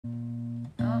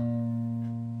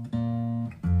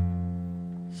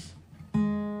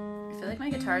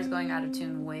guitar is going out of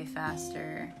tune way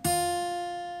faster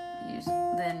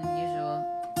than usual.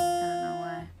 I don't know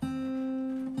why.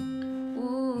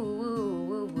 Woo, woo,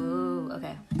 woo, woo.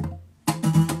 Okay.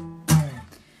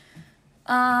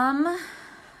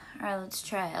 Alright, let's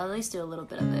try. I'll at least do a little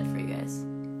bit of it for you guys.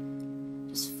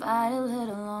 Just fight a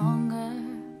little longer,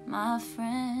 my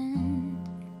friend.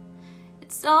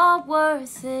 It's all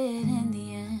worth it in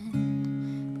the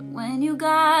end. But when you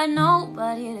got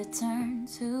nobody to turn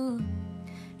to,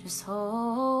 just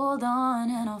hold on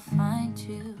and I'll find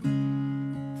you.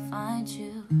 Find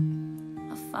you,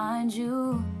 I'll find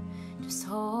you. Just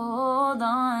hold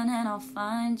on and I'll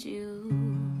find you.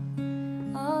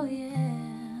 Oh yeah.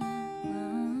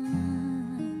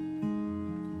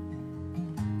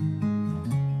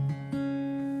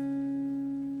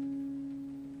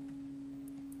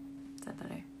 Is that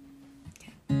better?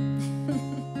 Okay.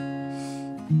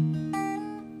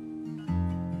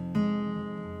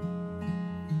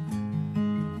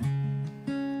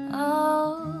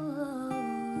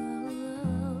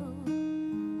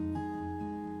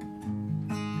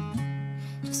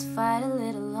 Just fight a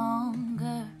little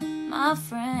longer, my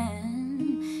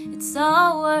friend. It's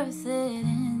all worth it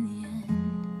in the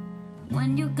end.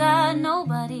 When you got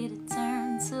nobody to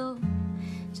turn to,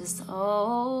 just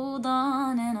hold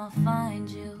on and I'll find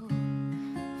you.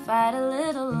 Fight a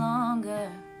little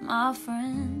longer, my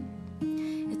friend.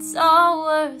 It's all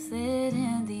worth it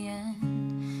in the end.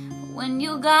 When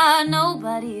you got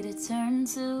nobody to turn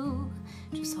to,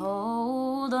 just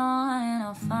hold on and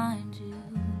I'll find you.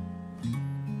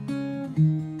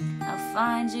 I'll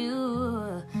find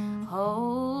you.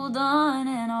 Hold on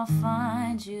and I'll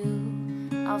find you.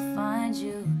 I'll find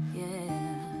you,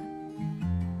 yeah.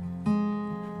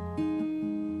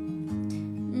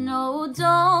 No,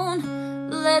 don't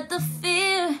let the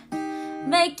fear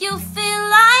make you feel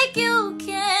like you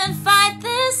can't fight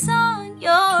this on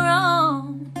your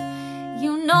own.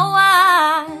 You know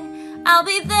I'll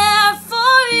be there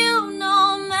for you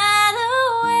no matter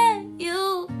where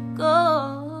you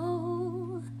go.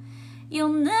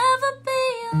 You'll never be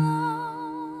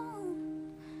alone.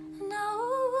 No,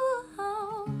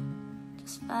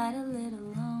 just fight a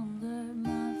little longer,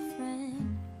 my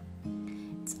friend.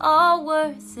 It's all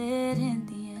worth it in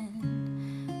the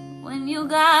end. When you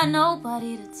got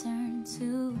nobody to turn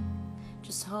to,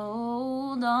 just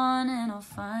hold on and I'll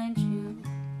find you.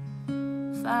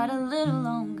 Fight a little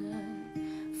longer,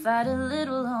 fight a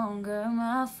little longer,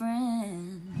 my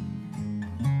friend.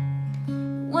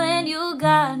 When you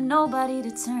got nobody to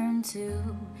turn to,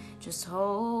 just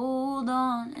hold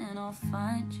on and I'll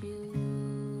find you.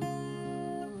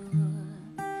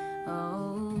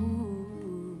 Oh,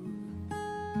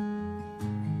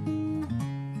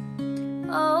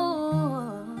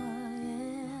 oh,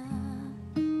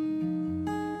 yeah.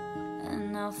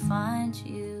 And I'll find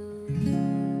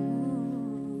you.